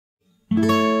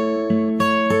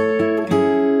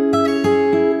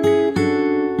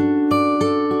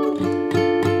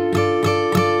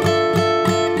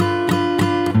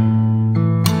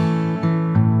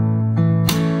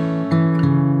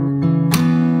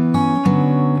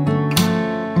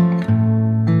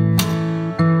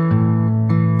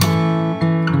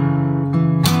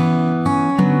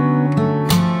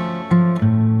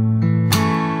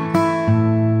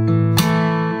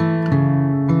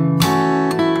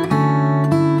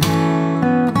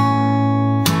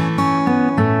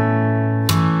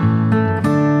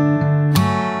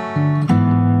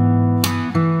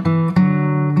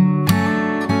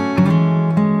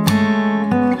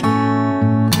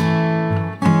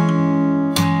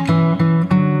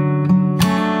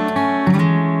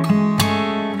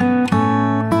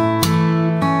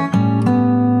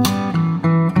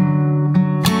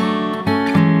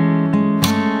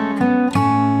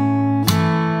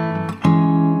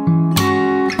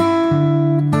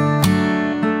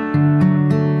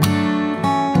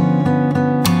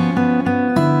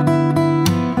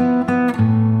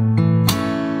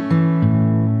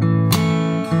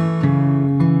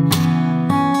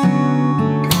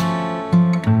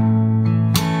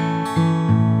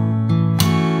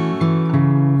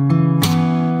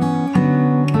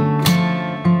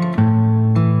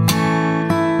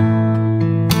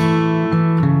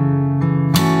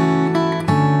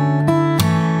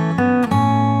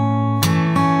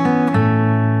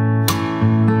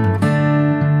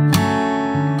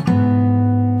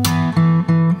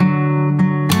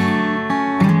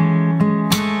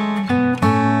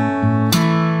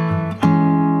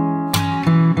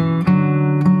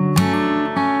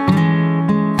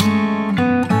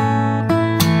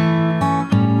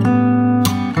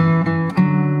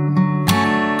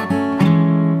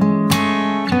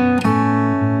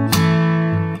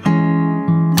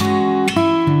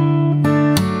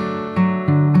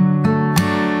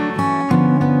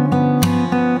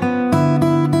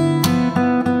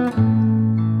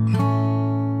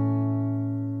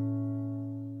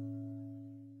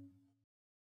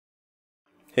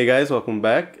Hey guys, welcome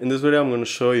back. In this video I'm going to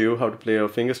show you how to play a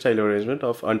fingerstyle arrangement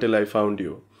of Until I Found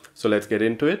You. So let's get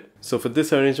into it. So for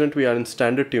this arrangement we are in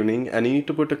standard tuning and you need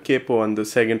to put a capo on the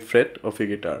 2nd fret of your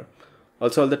guitar.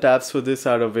 Also all the tabs for this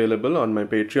are available on my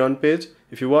Patreon page.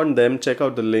 If you want them, check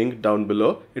out the link down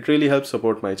below. It really helps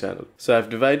support my channel. So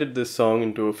I've divided this song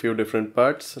into a few different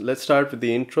parts. Let's start with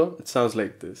the intro. It sounds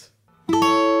like this.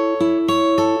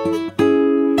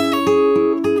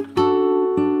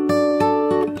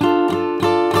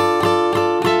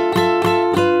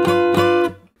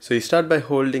 So you start by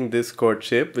holding this chord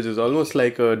shape, which is almost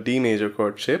like a D major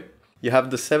chord shape. You have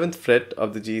the 7th fret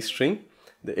of the G string,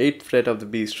 the 8th fret of the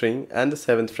B string, and the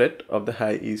 7th fret of the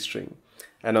high E string.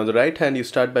 And on the right hand, you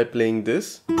start by playing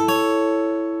this,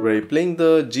 where you're playing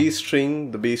the G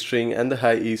string, the B string, and the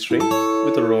high E string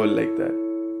with a roll like that.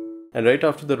 And right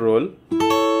after the roll,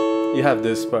 you have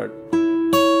this part,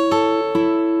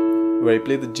 where you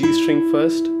play the G string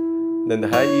first, then the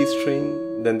high E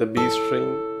string, then the B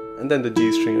string, and then the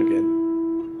G string again,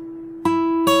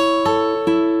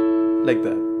 like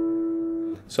that.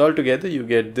 So all together you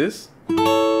get this.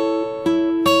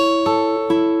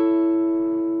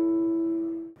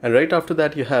 And right after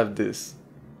that you have this.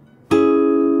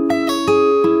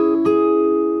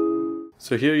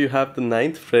 So here you have the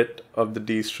 9th fret of the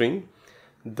D string,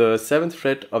 the 7th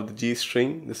fret of the G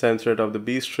string, the 7th fret of the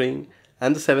B string,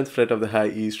 and the 7th fret of the high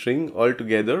E string all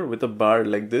together with a bar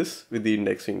like this with the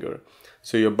index finger.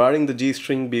 So you're barring the G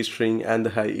string, B string, and the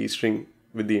high E string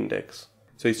with the index.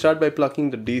 So you start by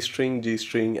plucking the D string, G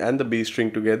string, and the B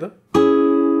string together.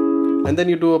 And then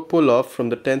you do a pull off from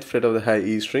the 10th fret of the high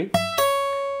E string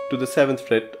to the 7th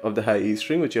fret of the high E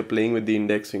string, which you're playing with the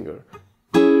index finger.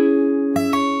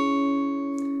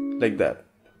 Like that.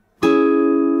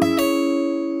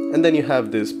 And then you have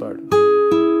this part.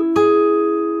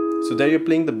 So there you're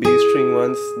playing the B string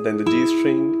once, then the G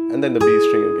string, and then the B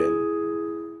string again.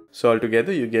 So all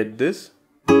together you get this.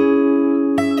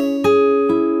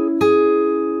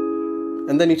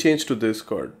 And then you change to this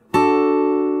chord.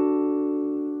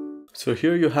 So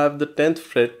here you have the 10th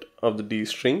fret of the D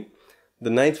string, the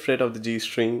 9th fret of the G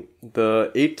string, the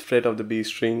 8th fret of the B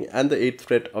string, and the 8th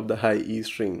fret of the high E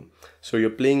string. So you're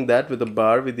playing that with a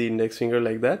bar with the index finger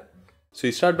like that. So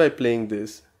you start by playing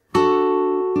this.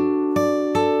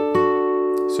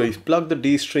 So you plug the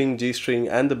D string, G string,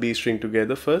 and the B string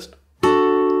together first.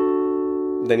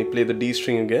 Then you play the D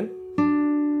string again.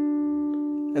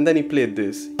 And then you play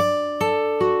this.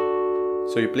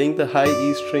 So you're playing the high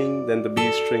E string, then the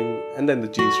B string, and then the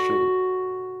G string.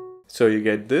 So you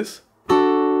get this.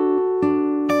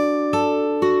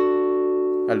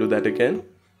 I'll do that again.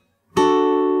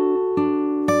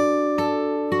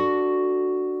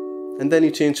 And then you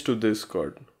change to this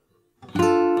chord.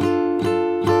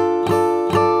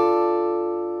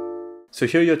 So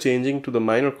here you're changing to the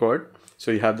minor chord. So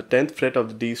you have the 10th fret of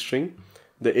the D string,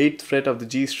 the 8th fret of the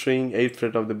G string, 8th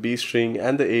fret of the B string,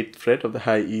 and the 8th fret of the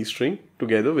high E string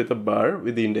together with a bar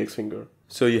with the index finger.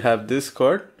 So you have this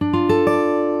chord,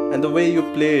 and the way you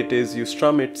play it is you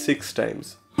strum it 6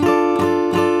 times.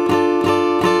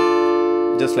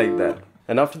 Just like that.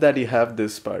 And after that you have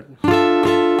this part.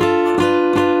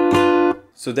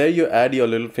 So there you add your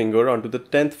little finger onto the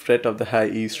 10th fret of the high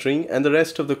E string, and the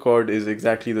rest of the chord is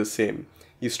exactly the same.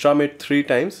 You strum it 3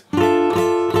 times,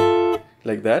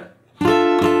 like that.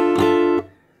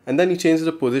 And then you change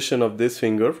the position of this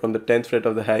finger from the 10th fret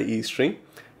of the high E string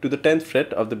to the 10th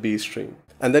fret of the B string.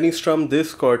 And then you strum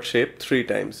this chord shape 3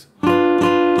 times,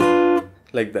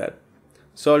 like that.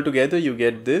 So all together you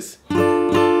get this.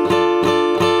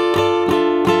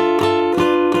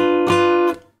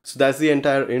 So that's the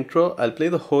entire intro. I'll play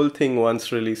the whole thing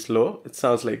once really slow. It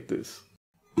sounds like this.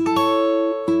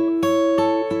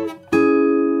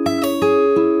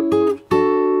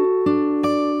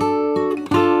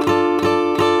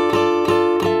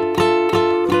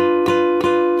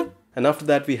 And after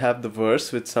that we have the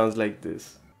verse, which sounds like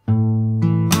this.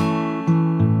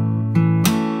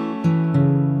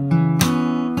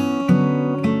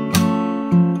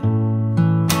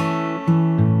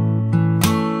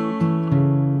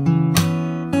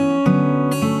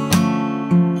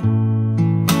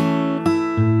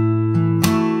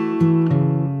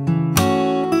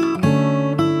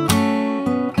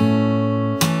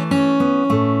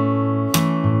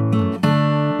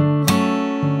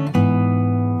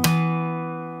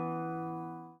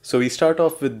 So we start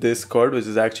off with this chord, which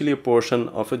is actually a portion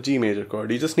of a G major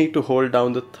chord. You just need to hold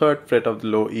down the 3rd fret of the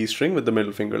low E string with the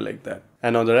middle finger like that.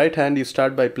 And on the right hand, you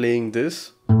start by playing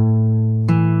this.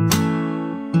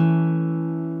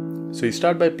 So you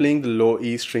start by playing the low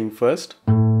E string first.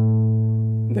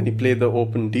 Then you play the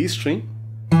open D string.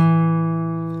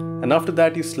 And after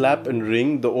that you slap and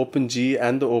ring the open G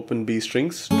and the open B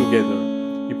strings together.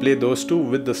 You play those two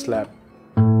with the slap.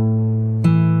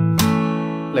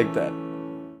 Like that.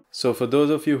 So for those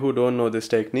of you who don't know this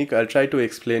technique, I'll try to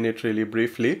explain it really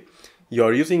briefly.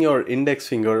 You're using your index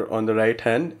finger on the right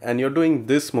hand and you're doing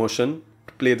this motion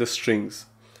to play the strings.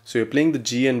 So you're playing the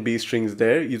G and B strings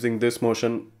there using this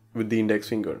motion with the index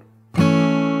finger.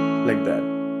 Like that.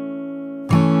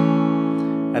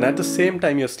 And at the same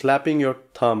time you're slapping your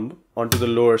thumb onto the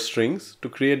lower strings to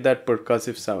create that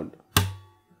percussive sound.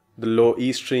 The low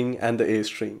E string and the A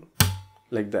string.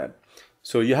 Like that.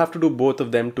 So you have to do both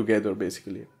of them together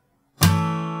basically.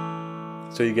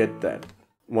 So you get that.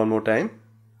 One more time.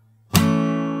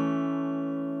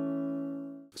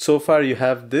 So far you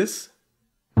have this.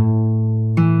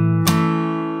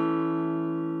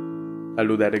 I'll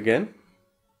do that again.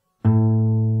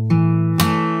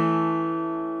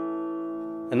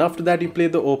 And after that you play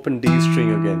the open D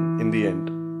string again in the end.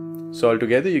 So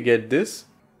altogether you get this.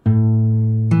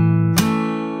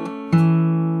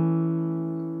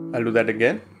 I'll do that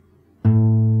again.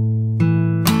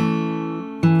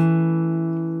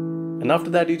 And after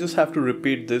that you just have to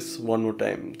repeat this one more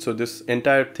time. So this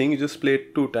entire thing you just play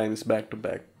it 2 times back to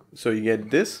back. So you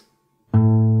get this.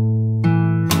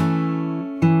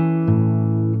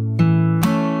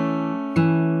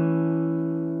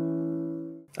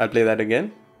 I'll play that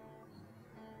again.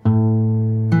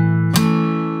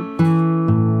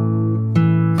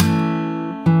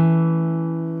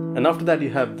 And after that you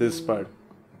have this part.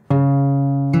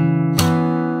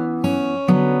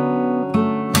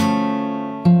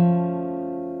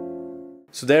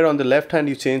 So there on the left hand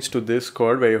you change to this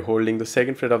chord where you're holding the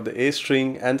 2nd fret of the A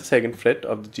string and the 2nd fret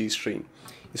of the G string.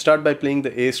 You start by playing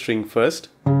the A string first.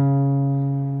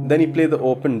 Then you play the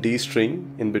open D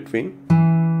string in between.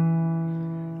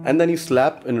 And then you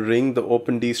slap and ring the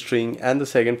open D string and the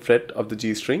 2nd fret of the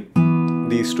G string.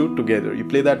 These two together. You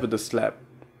play that with the slap.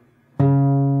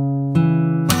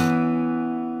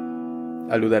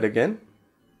 I'll do that again.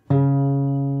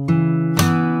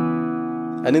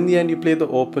 And in the end you play the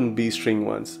open B string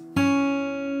once.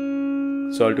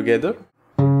 So all together.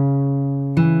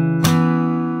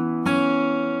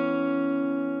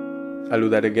 I'll do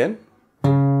that again.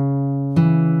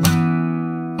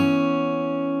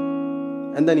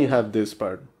 And then you have this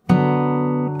part.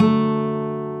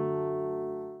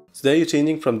 So there you're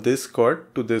changing from this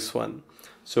chord to this one.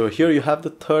 So here you have the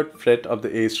 3rd fret of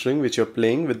the A string which you're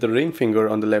playing with the ring finger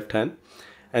on the left hand.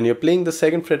 And you're playing the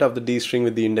 2nd fret of the D string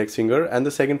with the index finger and the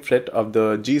 2nd fret of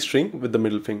the G string with the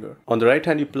middle finger. On the right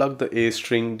hand you plug the A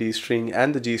string, D string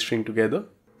and the G string together.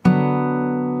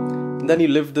 And then you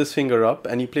lift this finger up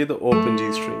and you play the open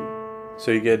G string.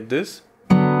 So you get this.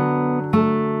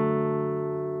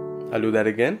 I'll do that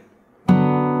again.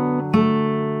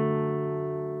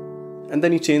 And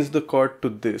then you change the chord to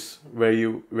this, where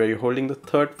you're holding the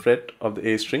 3rd fret of the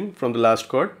A string from the last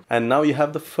chord, and now you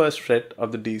have the 1st fret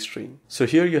of the D string. So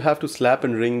here you have to slap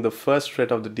and ring the 1st fret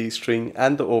of the D string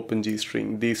and the open G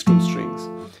string, these 2 strings.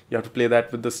 You have to play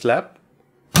that with the slap.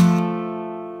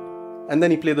 And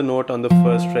then you play the note on the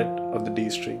 1st fret of the D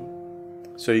string.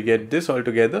 So you get this all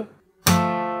together.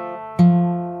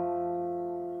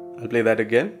 I'll play that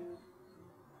again.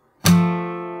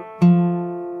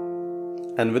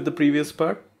 And with the previous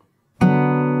part.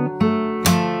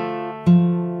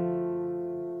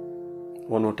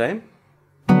 One more time.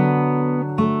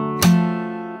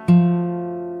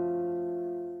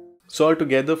 So all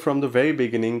together from the very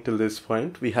beginning till this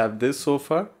point, we have this so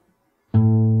far.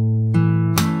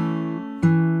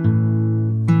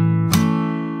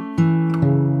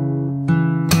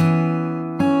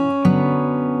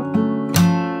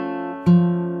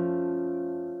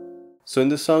 So in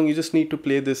this song you just need to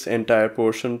play this entire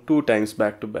portion 2 times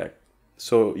back to back.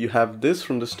 So you have this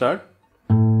from the start.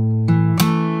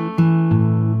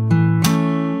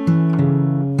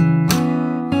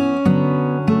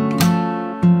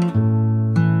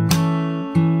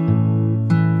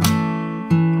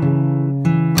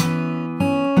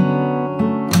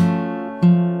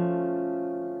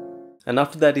 And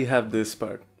after that you have this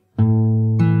part.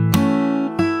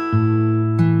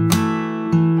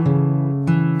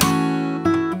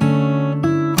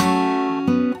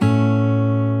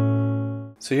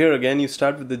 So here again you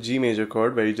start with the G major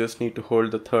chord where you just need to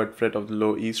hold the 3rd fret of the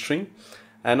low E string,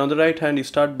 and on the right hand you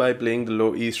start by playing the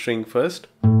low E string first,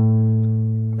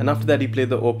 and after that you play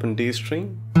the open D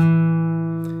string,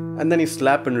 and then you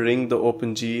slap and ring the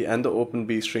open G and the open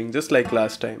B string just like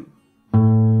last time.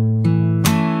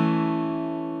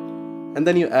 And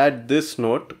then you add this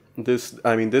note,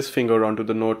 this finger onto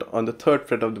the note on the 3rd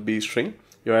fret of the B string.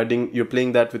 You're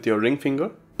playing that with your ring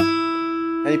finger.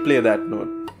 and you play that note.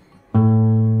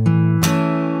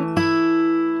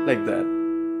 Like that.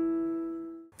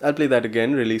 I'll play that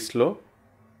again really slow.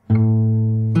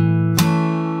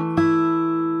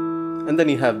 And then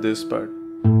you have this part.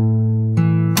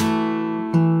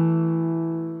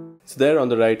 So there on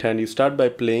the right hand you start by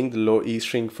playing the low E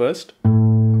string first.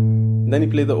 Then you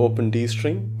play the open D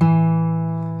string.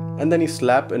 And then you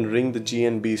slap and ring the G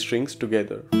and B strings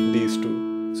together, these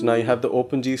two. So now you have the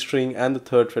open G string and the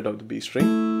third fret of the B string.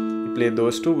 You play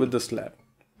those two with the slap.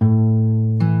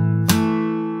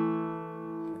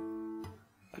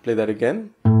 Play that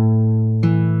again,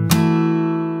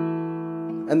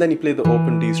 and then you play the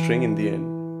open D string in the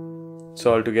end.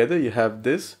 So altogether you have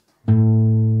this,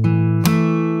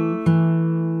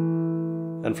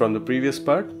 and from the previous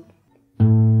part,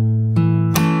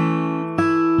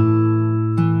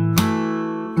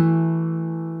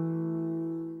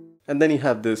 and then you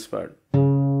have this part.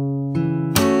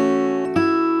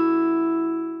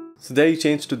 So there you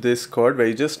change to this chord where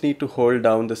you just need to hold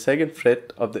down the second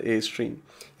fret of the A string.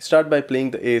 You start by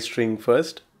playing the A string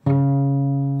first,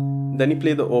 then you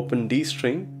play the open D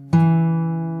string,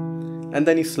 and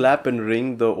then you slap and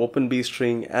ring the open B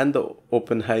string and the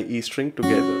open high E string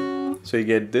together. So you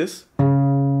get this.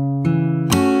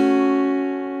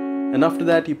 And after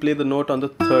that you play the note on the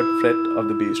third fret of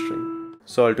the B string.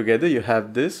 So altogether you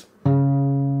have this.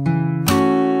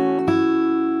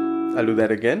 I'll do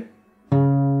that again.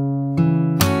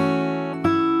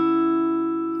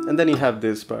 And then you have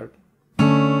this part.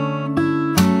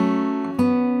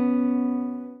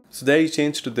 So there you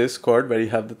change to this chord where you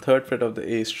have the third fret of the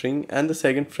A string and the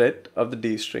second fret of the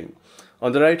D string.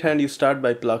 On the right hand you start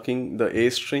by plucking the A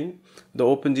string, the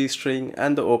open G string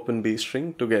and the open B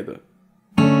string together.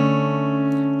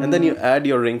 And then you add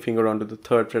your ring finger onto the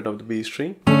third fret of the B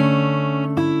string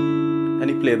and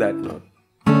you play that note.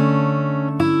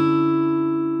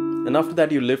 And after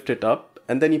that you lift it up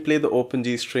and then you play the open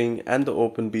G string and the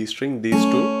open B string, these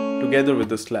two, together with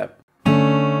the slap.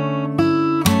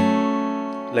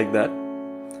 Like that.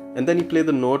 And then you play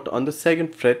the note on the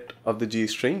second fret of the G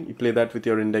string. You play that with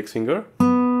your index finger.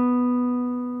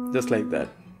 Just like that.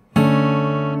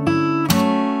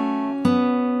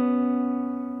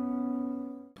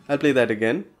 I'll play that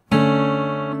again.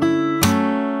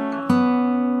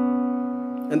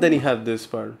 And then you have this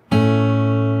part.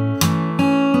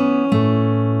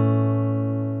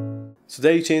 So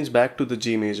there you change back to the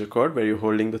G major chord where you're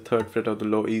holding the third fret of the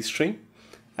low E string.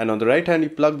 And on the right hand you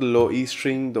plug the low E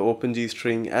string, the open G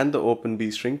string and the open B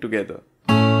string together.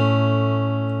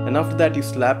 And after that you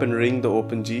slap and ring the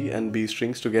open G and B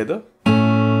strings together.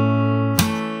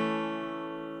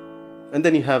 And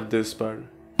then you have this part.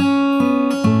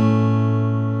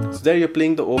 So there you're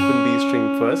playing the open B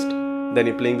string first, then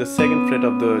you're playing the second fret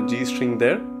of the G string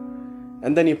there,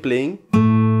 and then you're playing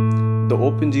the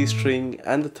open G string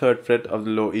and the third fret of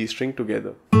the low E string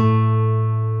together.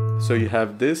 So you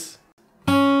have this.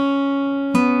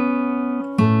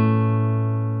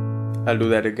 I'll do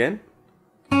that again.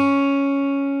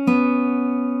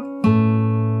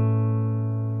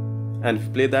 And if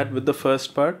you play that with the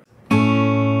first part,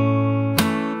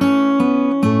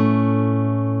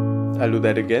 I'll do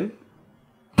that again.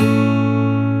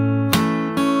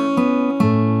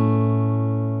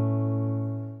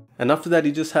 And after that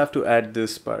you just have to add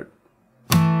this part.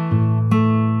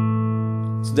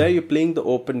 So there you're playing the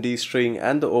open D string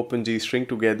and the open G string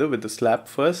together with the slap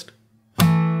first.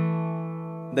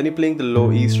 Then you're playing the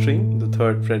low E string, the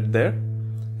third fret there.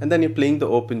 And then you're playing the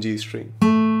open G string.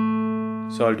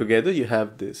 So altogether you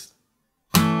have this.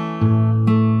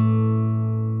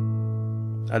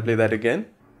 I'll play that again.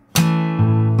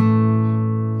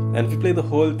 And if you play the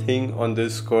whole thing on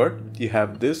this chord, you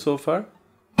have this so far.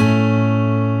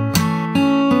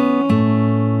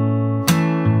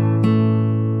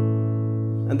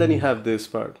 And then you have this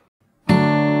part.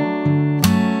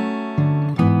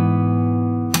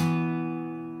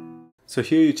 So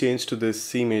here you change to this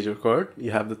C major chord.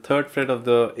 You have the third fret of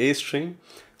the A string,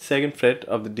 second fret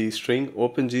of the D string,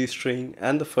 open G string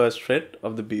and the first fret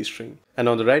of the B string. And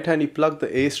on the right hand you plug the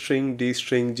A string, D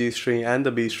string, G string and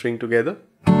the B string together.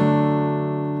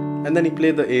 And then you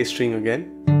play the A string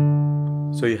again.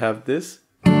 So you have this.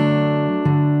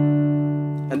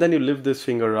 And then you lift this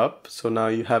finger up. So now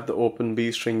you have the open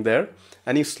B string there.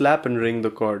 And you slap and ring the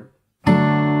chord.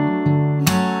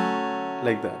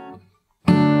 Like that.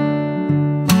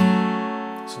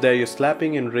 So there you're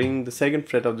slapping and ringing the second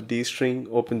fret of the D string,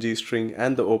 open G string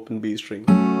and the open B string.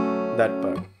 That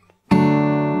part.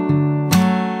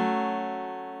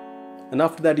 And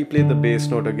after that you play the bass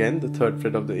note again, the third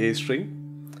fret of the A string.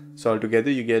 So altogether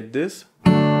you get this.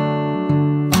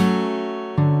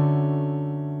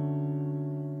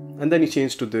 and then you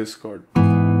change to this chord.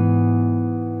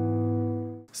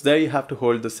 So there you have to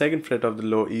hold the 2nd fret of the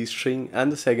low E string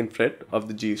and the 2nd fret of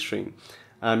the G string.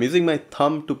 I'm using my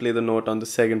thumb to play the note on the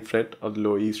 2nd fret of the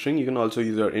low E string. You can also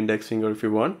use your index finger if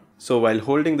you want. So while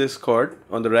holding this chord,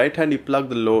 on the right hand you plug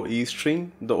the low E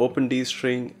string, the open D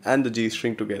string and the G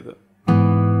string together.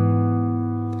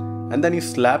 And then you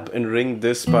slap and ring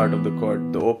this part of the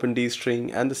chord, the open D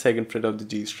string and the 2nd fret of the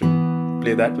G string.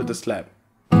 Play that with a slap.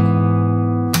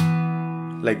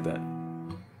 Like that.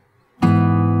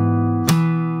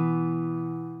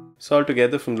 So all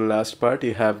together from the last part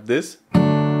you have this.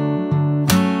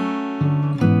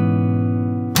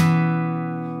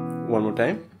 One more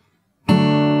time.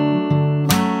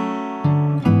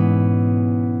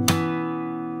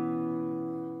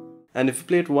 And if you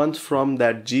play it once from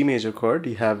that G major chord,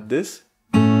 you have this.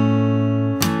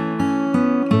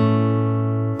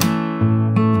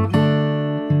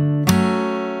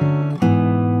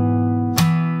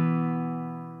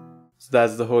 So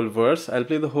that's the whole verse. I'll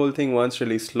play the whole thing once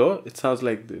really slow. It sounds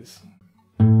like this.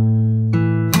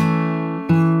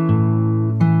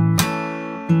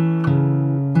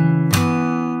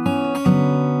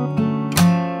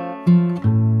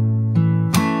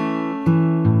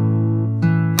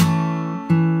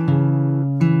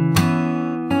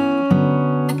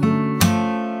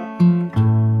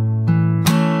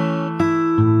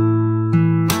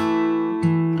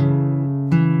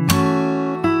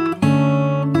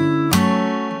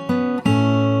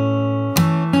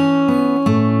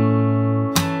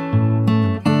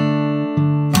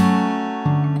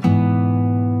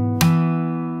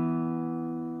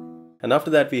 And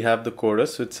after that we have the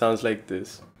chorus, which sounds like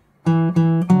this.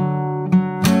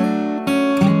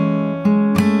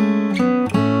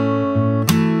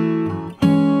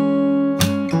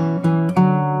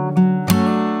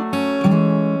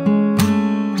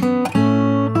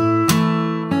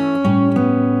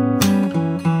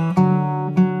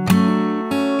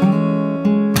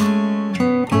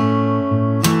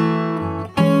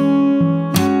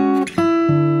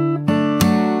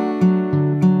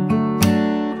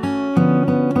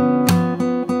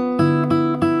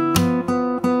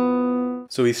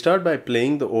 So we start by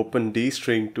playing the open D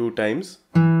string 2 times,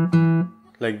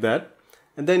 like that,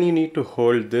 and then you need to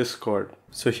hold this chord.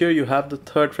 So here you have the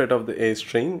 3rd fret of the A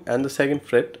string and the 2nd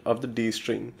fret of the D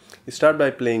string. You start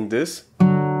by playing this.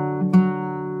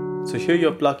 So here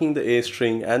you're plucking the A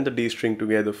string and the D string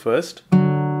together first,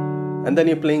 and then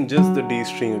you're playing just the D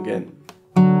string again,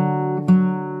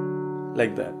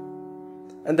 like that.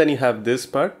 And then you have this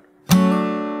part.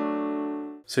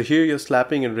 So here you're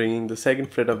slapping and ringing the 2nd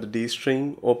fret of the D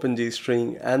string, open G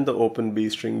string and the open B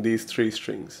string, these 3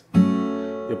 strings.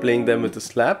 You're playing them with a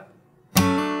slap,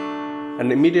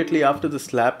 and immediately after the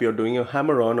slap you're doing a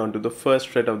hammer on onto the 1st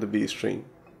fret of the B string,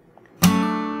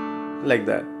 like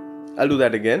that. I'll do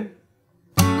that again.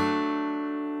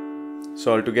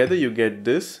 So all together you get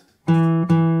this.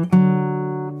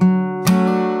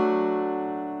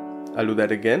 I'll do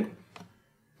that again.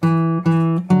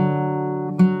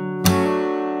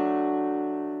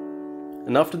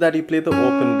 And after that you play the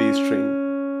open B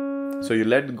string. So you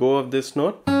let go of this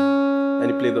note and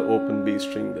you play the open B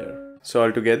string there. So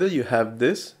all together you have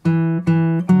this.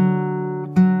 And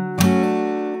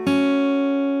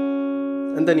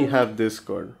then you have this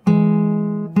chord.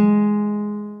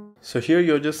 So here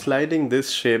you're just sliding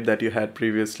this shape that you had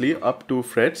previously up 2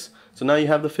 frets. So now you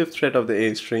have the 5th fret of the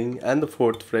A string and the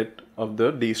 4th fret of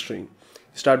the D string.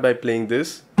 Start by playing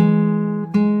this.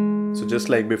 So just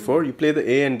like before, you play the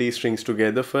A and D strings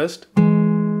together first,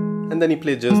 and then you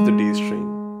play just the D string.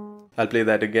 I'll play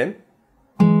that again.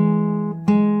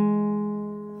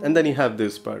 And then you have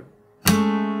this part.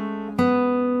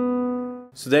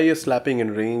 So there you're slapping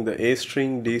and ringing the A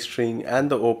string, D string and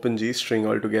the open G string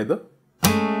all together.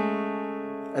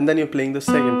 And then you're playing the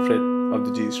 2nd fret of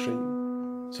the G string.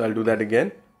 So I'll do that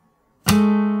again.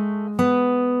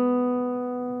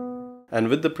 And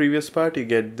with the previous part you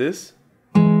get this.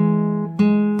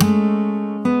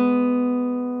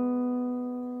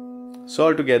 So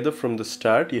all together from the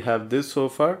start you have this so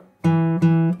far.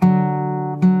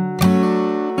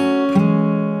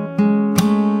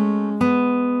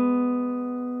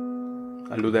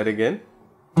 I'll do that again.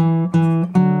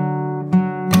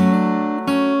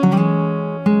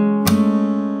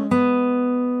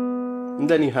 And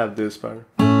then you have this part.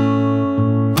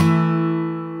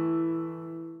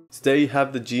 So there you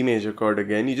have the G major chord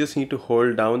again. You just need to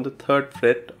hold down the 3rd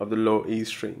fret of the low E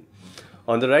string.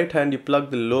 On the right hand you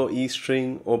plug the low E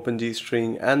string, open G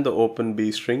string and the open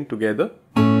B string together.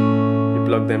 You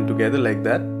plug them together like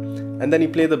that, and then you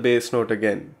play the bass note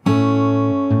again,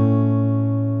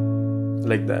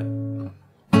 like that.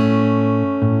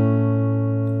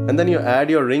 And then you add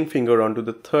your ring finger onto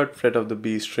the 3rd fret of the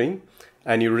B string,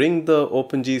 and you ring the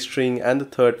open G string and the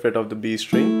 3rd fret of the B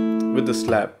string with the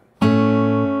slap.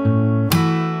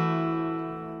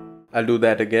 I'll do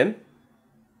that again.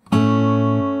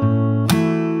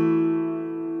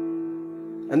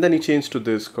 And then you change to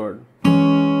this chord.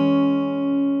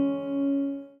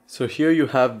 So here you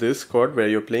have this chord where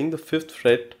you're playing the 5th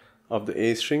fret of the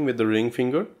A string with the ring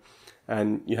finger,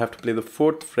 and you have to play the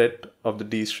 4th fret of the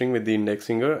D string with the index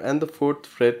finger and the 4th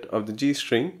fret of the G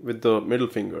string with the middle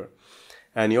finger.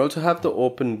 And you also have the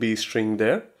open B string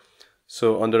there.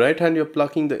 So on the right hand you're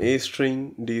plucking the A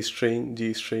string, D string,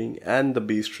 G string and the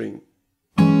B string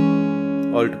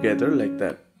all together like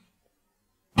that.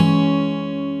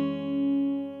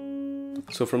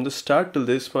 So from the start till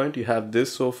this point you have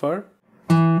this so far.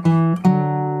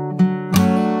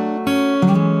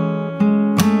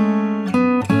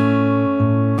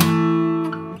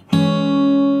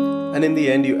 And in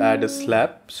the end you add a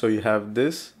slap, so you have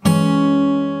this.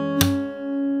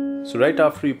 So right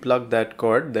after you pluck that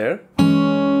chord there,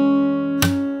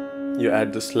 you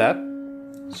add the slap.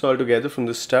 So altogether from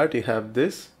the start you have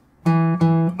this.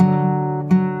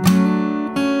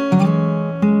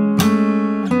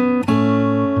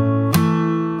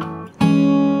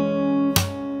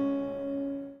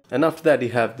 And after that you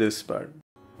have this part.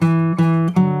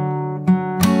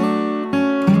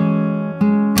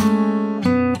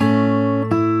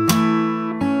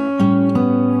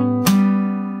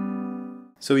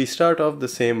 So we start off the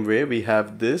same way. We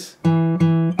have this.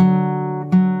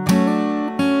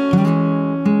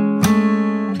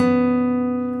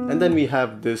 And then we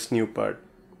have this new part.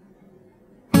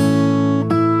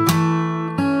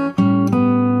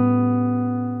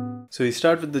 So we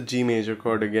start with the G major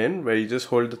chord again, where you just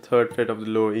hold the 3rd fret of the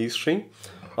low E string.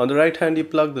 On the right hand you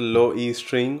plug the low E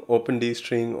string, open D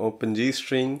string, open G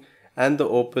string and the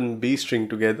open B string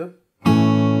together.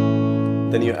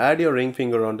 Then you add your ring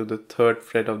finger onto the 3rd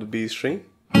fret of the B string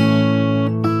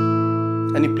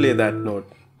and you play that note.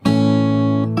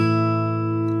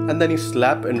 And then you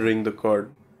slap and ring the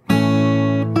chord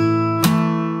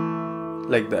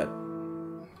like that.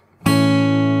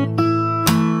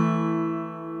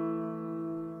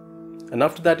 And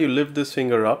after that you lift this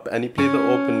finger up and you play the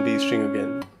open B string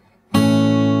again.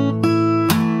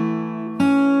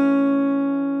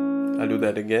 I'll do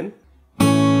that again.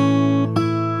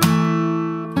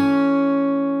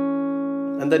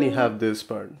 And then you have this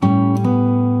part.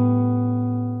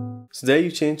 So there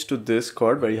you change to this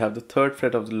chord where you have the 3rd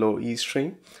fret of the low E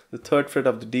string, the 3rd fret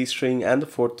of the D string and the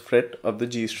 4th fret of the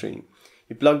G string.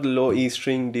 You plug the low E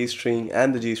string, D string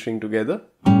and the G string together.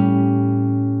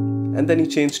 And then you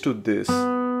change to this.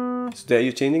 So there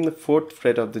you're changing the 4th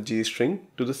fret of the G string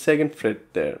to the 2nd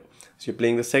fret there. So you're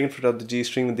playing the 2nd fret of the G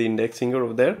string with the index finger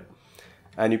over there.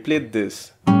 And you play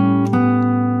this.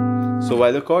 So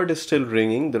while the chord is still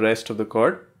ringing, the rest of the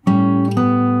chord,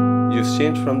 you just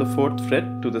change from the 4th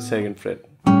fret to the 2nd fret.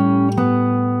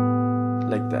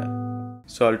 Like that.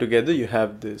 So altogether you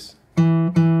have this.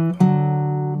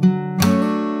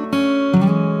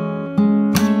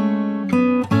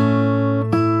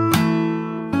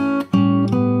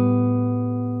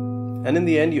 And in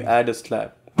the end you add a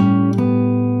slap.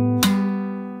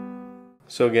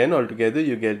 So again altogether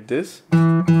you get this.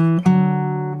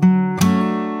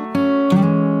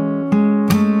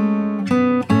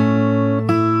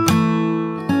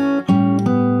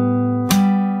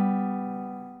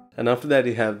 And after that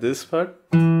you have this part.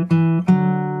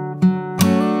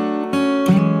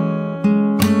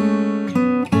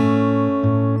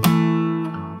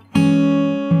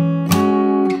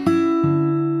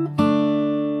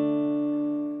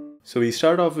 So we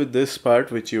start off with this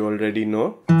part which you already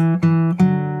know.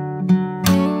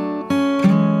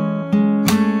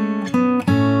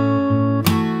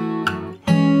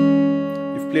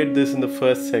 You've played this in the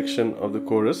first section of the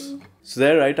chorus. So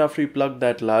there right after you plug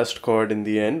that last chord in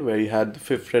the end where you had the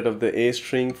 5th fret of the A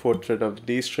string, 4th fret of the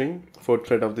D string, 4th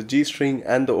fret of the G string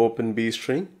and the open B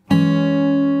string.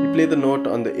 You play the note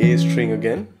on the A string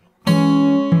again.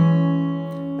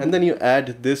 And then you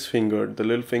add this finger, the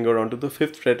little finger, onto the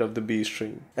 5th fret of the B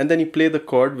string. And then you play the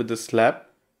chord with the slap.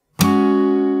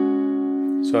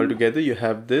 So altogether you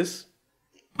have this.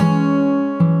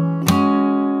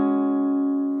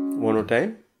 One more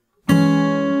time.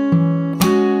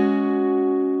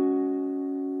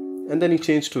 And then you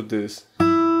change to this.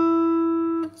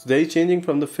 So there you're changing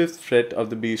from the 5th fret of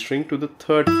the B string to the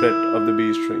 3rd fret of the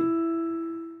B string.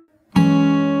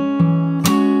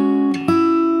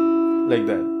 Like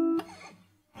that.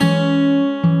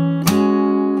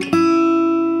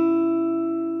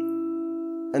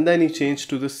 And then you change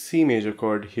to the C major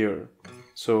chord here.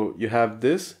 So you have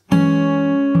this.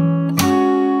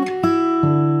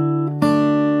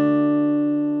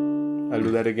 I'll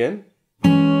do that again.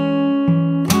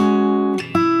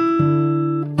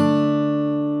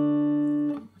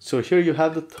 So here you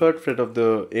have the 3rd fret of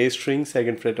the A string,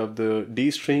 2nd fret of the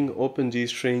D string, open G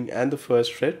string, and the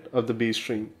 1st fret of the B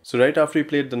string. So right after you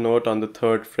played the note on the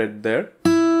 3rd fret there,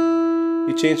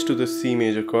 you change to the C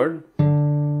major chord,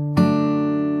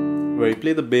 where you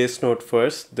play the bass note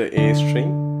first, the A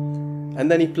string,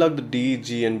 and then you plug the D,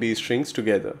 G, and B strings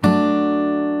together.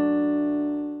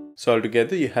 So all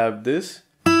together you have this.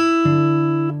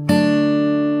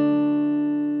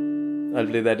 I'll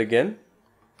play that again.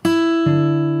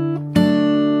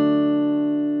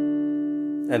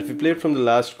 And if you play it from the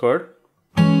last chord,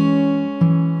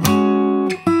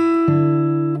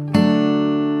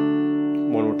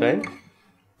 one more time.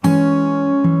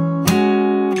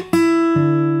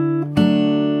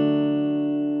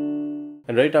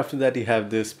 And right after that you have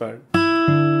this part.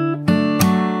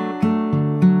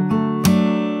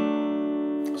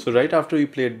 So right after you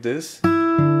played this,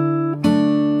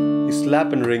 you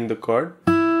slap and ring the chord.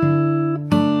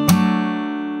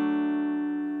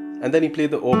 And then you play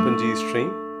the open G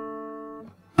string,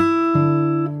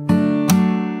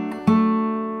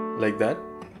 like that.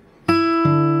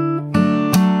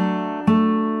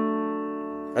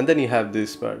 And then you have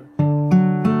this part.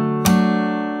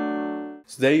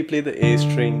 So there you play the A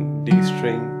string, D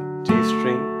string, G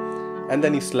string, and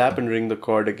then you slap and ring the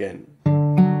chord again,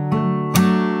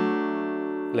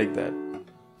 like that.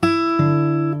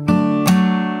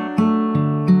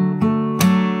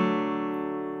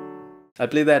 I'll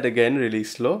play that again really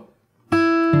slow.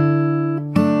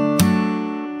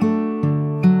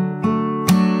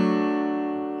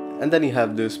 And then you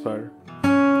have this part.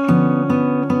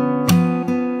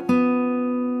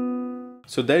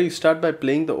 So there you start by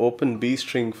playing the open B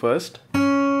string first,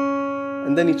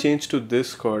 and then you change to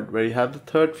this chord where you have the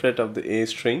 3rd fret of the A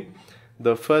string,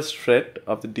 the 1st fret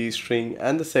of the D string,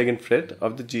 and the 2nd fret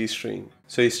of the G string.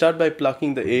 So you start by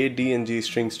plucking the A, D, and G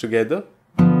strings together,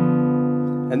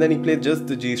 and then you play just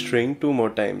the G string 2 more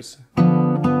times.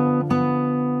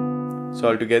 So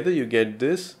altogether you get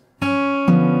this,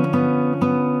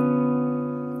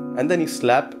 and then you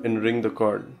slap and ring the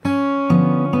chord.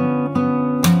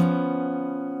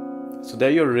 So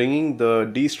there you're ringing the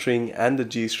D string and the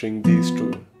G string, these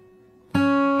two.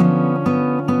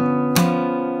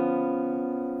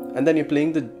 And then you're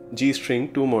playing the G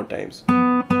string 2 more times.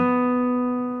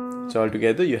 So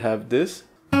altogether you have this.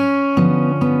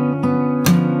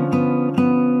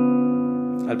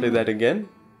 I'll play that again.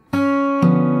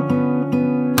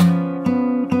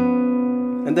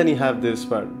 And then you have this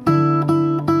part.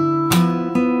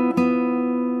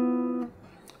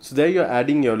 So there you're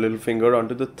adding your little finger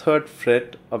onto the 3rd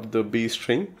fret of the B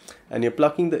string, and you're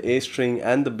plucking the A string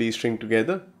and the B string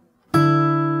together,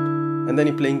 and then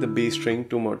you're playing the B string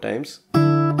 2 more times.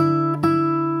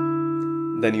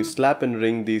 Then you slap and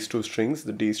ring these 2 strings,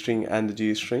 the D string and the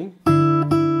G string,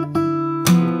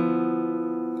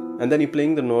 and then you're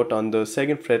playing the note on the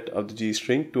 2nd fret of the G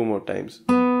string 2 more times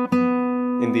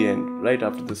in the end, right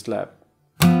after the slap,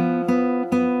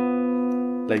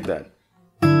 like that.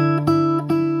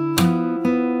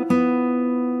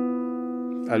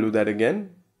 I'll do that again.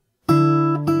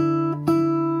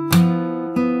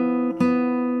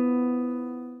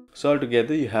 So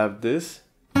altogether you have this.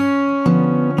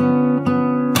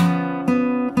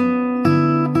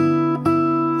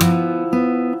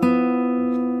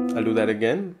 I'll do that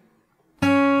again.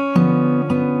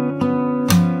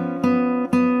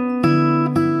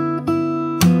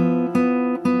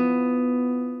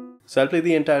 So I'll play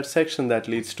the entire section that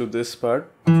leads to this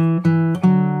part.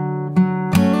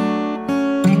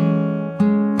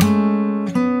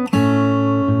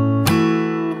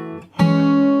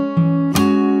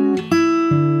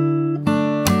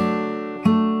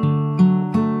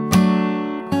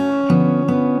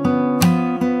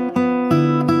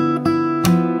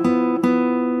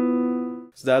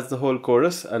 So that's the whole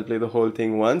chorus. I'll play the whole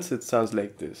thing once. It sounds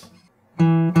like this.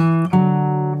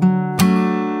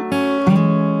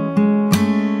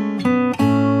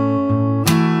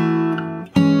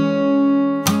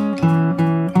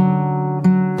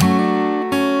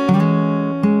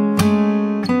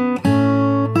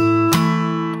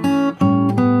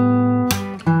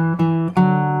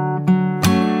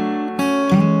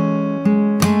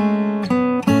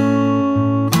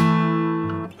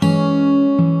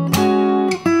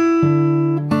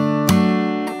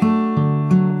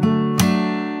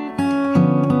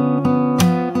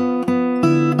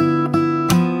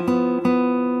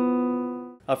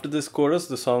 After this chorus,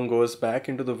 the song goes back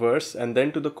into the verse and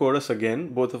then to the chorus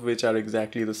again, both of which are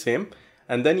exactly the same.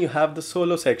 And then you have the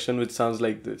solo section, which sounds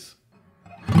like this.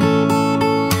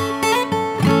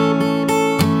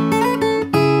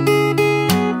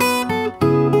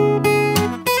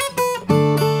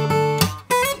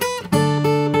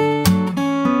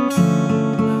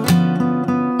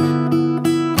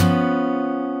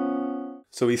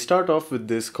 So we start off with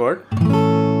this chord,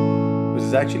 which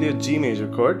is actually a G major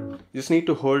chord. You just need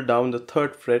to hold down the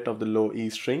 3rd fret of the low E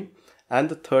string and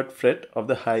the 3rd fret of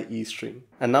the high E string.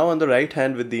 And now on the right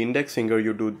hand with the index finger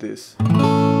you do this.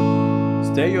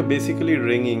 So there you're basically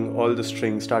ringing all the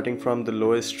strings starting from the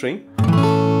lowest string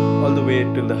all the way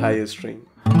till the highest string,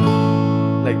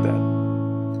 like that.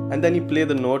 And then you play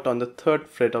the note on the 3rd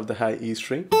fret of the high E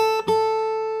string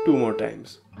 2 more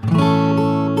times,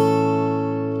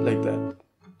 like that.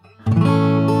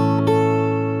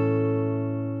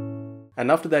 And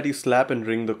after that you slap and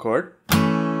ring the chord.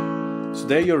 So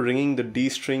there you're ringing the D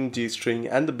string, G string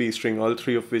and the B string, all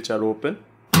 3 of which are open,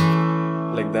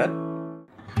 like that.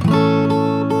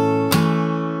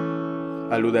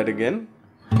 I'll do that again.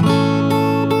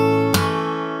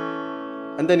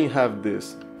 And then you have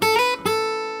this.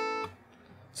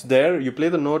 So there you play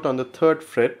the note on the 3rd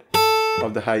fret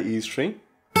of the high E string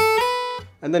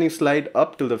and then you slide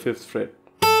up till the 5th fret,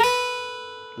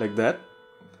 like that.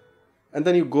 And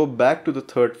then you go back to the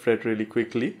 3rd fret really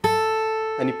quickly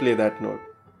and you play that note,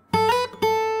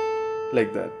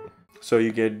 like that. So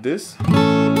you get this.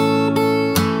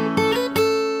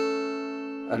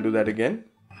 I'll do that again.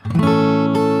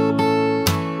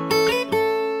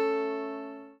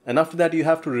 And after that you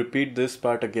have to repeat this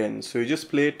part again. So you just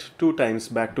play it 2 times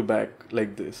back to back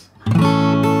like this.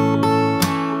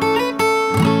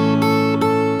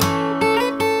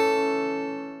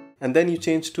 And then you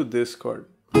change to this chord.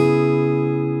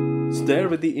 So there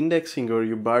with the index finger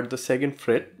you bar the 2nd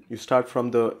fret. You start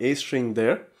from the A string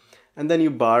there and then you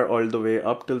bar all the way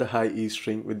up till the high E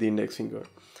string with the index finger.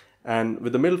 And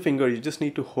with the middle finger you just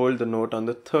need to hold the note on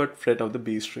the 3rd fret of the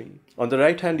B string. On the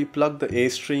right hand you plug the A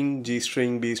string, G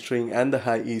string, B string and the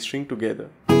high E string together,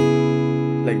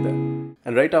 like that.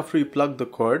 And right after you plug the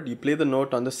chord you play the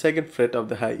note on the 2nd fret of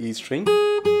the high E string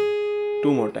 2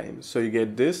 more times. So you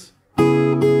get this.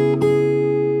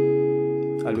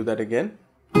 I'll do that again.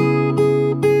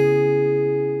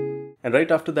 And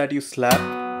right after that you slap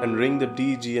and ring the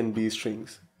D, G and B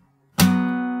strings,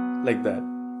 like that.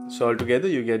 So altogether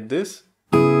you get this.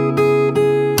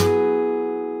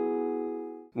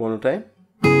 One more time.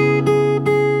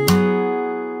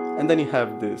 And then you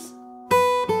have this,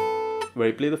 where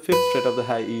you play the 5th fret of the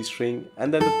high E string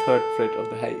and then the 3rd fret of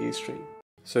the high E string.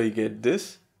 So you get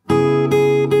this.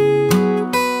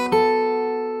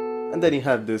 And then you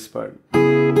have this part.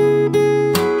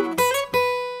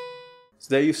 So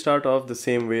there you start off the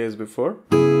same way as before.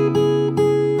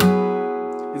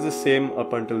 It's the same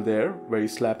up until there where you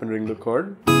slap and ring the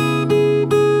chord.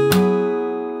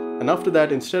 And after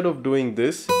that instead of doing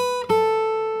this,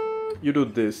 you do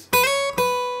this.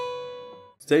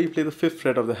 So there you play the 5th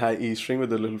fret of the high E string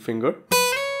with the little finger.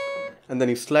 And then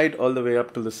you slide all the way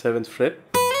up till the 7th fret.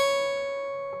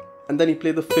 And then you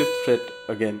play the 5th fret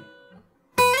again,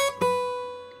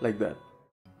 like that.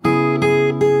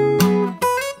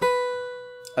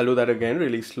 I'll do that again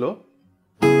really slow.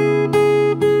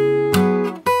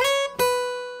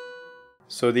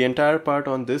 So the entire part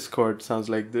on this chord sounds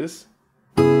like this.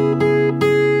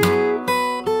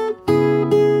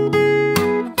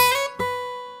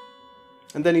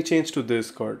 And then you change to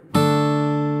this chord.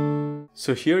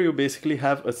 So here you basically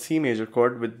have a C major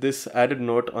chord with this added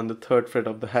note on the 3rd fret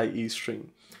of the high E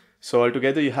string. So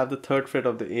altogether you have the 3rd fret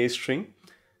of the A string,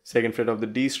 2nd fret of the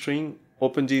D string,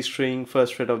 open G string,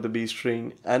 1st fret of the B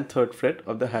string and 3rd fret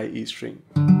of the high E string.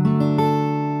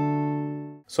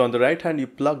 So on the right hand you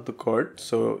plug the chord.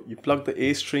 So you plug the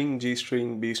A string, G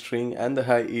string, B string and the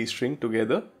high E string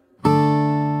together.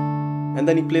 And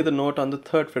then you play the note on the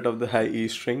 3rd fret of the high E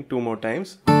string 2 more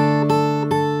times.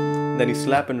 Then you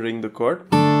slap and ring the chord.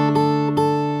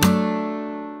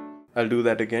 I'll do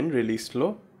that again really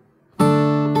slow.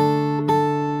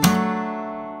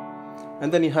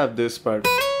 And then you have this part.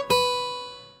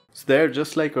 So there,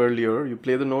 just like earlier, you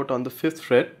play the note on the 5th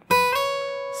fret,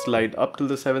 slide up till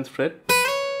the 7th fret,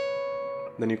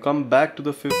 then you come back to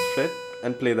the 5th fret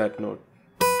and play that note,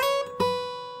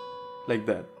 like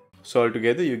that. So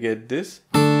altogether you get this.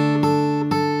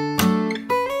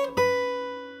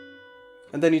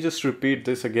 And then you just repeat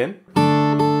this again.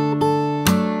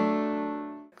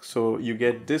 So you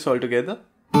get this altogether.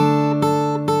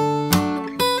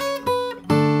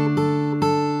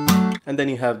 And then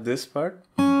you have this part.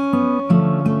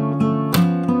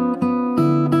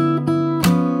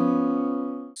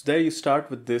 So there you start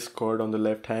with this chord on the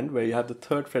left hand where you have the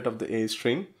 3rd fret of the A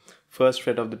string, 1st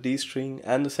fret of the D string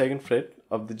and the 2nd fret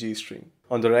of the G string.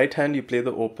 On the right hand you play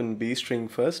the open B string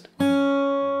first.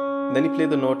 Then you play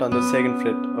the note on the 2nd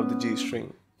fret of the G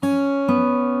string.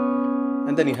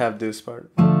 And then you have this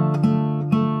part.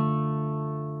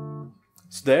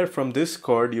 So there, from this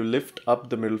chord you lift up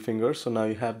the middle finger, so now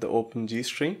you have the open G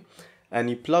string, and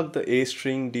you plug the A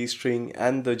string, D string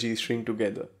and the G string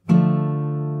together.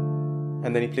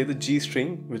 And then you play the G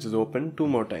string, which is open, 2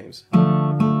 more times.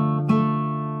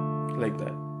 Like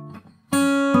that.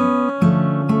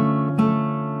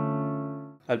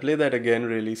 I'll play that again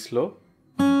really slow.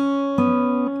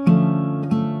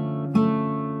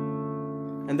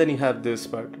 And then you have this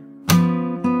part.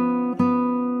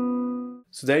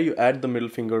 So there you add the middle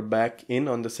finger back in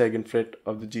on the 2nd fret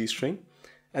of the G string,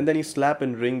 and then you slap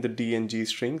and ring the D and G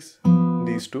strings,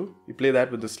 these two. You play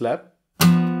that with the slap,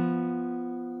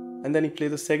 and then you play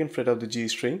the 2nd fret of the G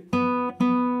string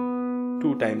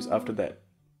 2 times after that.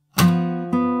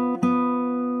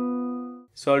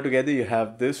 So altogether you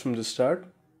have this from the start.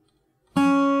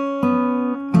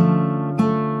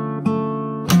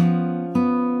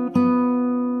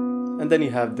 And then you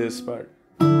have this part.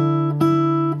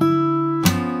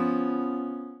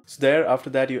 So there, after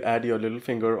that you add your little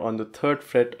finger on the 3rd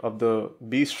fret of the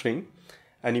B string,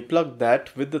 and you plug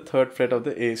that with the 3rd fret of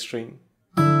the A string.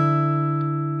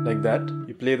 Like that.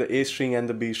 You play the A string and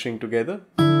the B string together,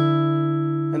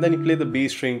 and then you play the B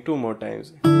string 2 more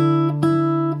times.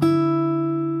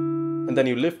 And then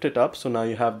you lift it up, so now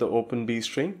you have the open B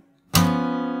string,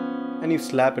 and you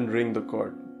slap and ring the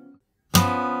chord.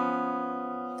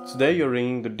 So there you're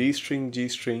ringing the D string, G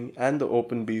string and the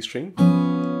open B string,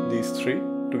 these 3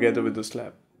 together with the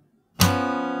slap.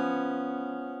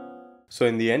 So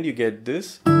in the end you get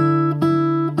this.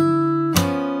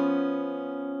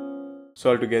 So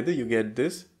altogether you get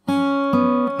this.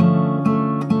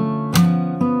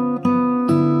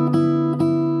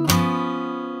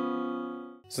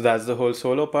 So that's the whole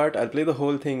solo part. I'll play the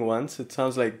whole thing once. It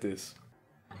sounds like this.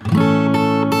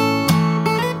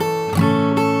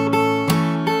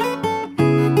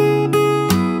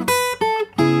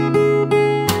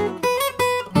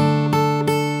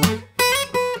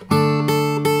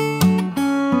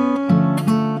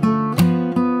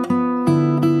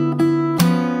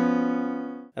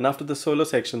 And after the solo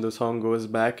section, the song goes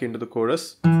back into the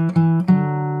chorus.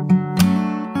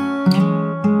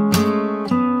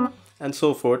 And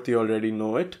so forth, you already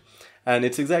know it. And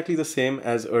it's exactly the same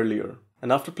as earlier.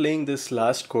 And after playing this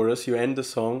last chorus, you end the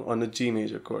song on a G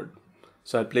major chord.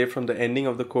 So I'll play from the ending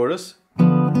of the chorus.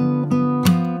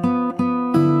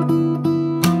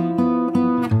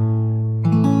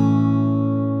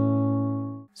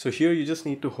 So here you just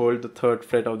need to hold the 3rd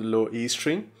fret of the low E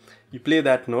string. You play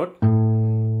that note.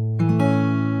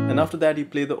 And after that you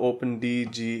play the open D,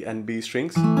 G and B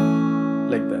strings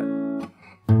like that.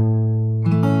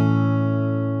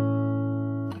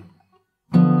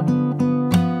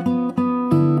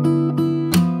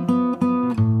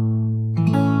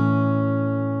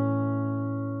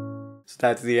 So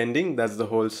that's the ending, that's the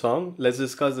whole song. Let's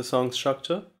discuss the song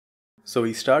structure. So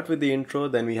we start with the intro,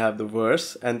 then we have the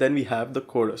verse, and then we have the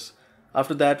chorus.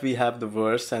 After that we have the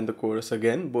verse and the chorus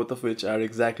again, both of which are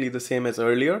exactly the same as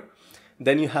earlier.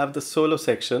 Then you have the solo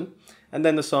section, and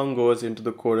then the song goes into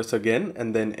the chorus again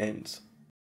and then ends.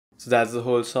 So that's the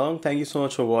whole song. Thank you so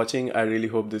much for watching. I really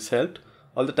hope this helped.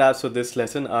 All the tabs for this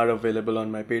lesson are available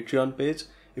on my Patreon page.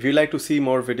 If you'd like to see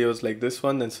more videos like this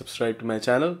one, then subscribe to my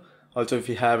channel. Also, if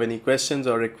you have any questions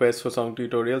or requests for song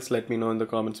tutorials, let me know in the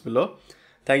comments below.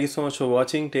 Thank you so much for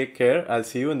watching. Take care. I'll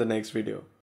see you in the next video.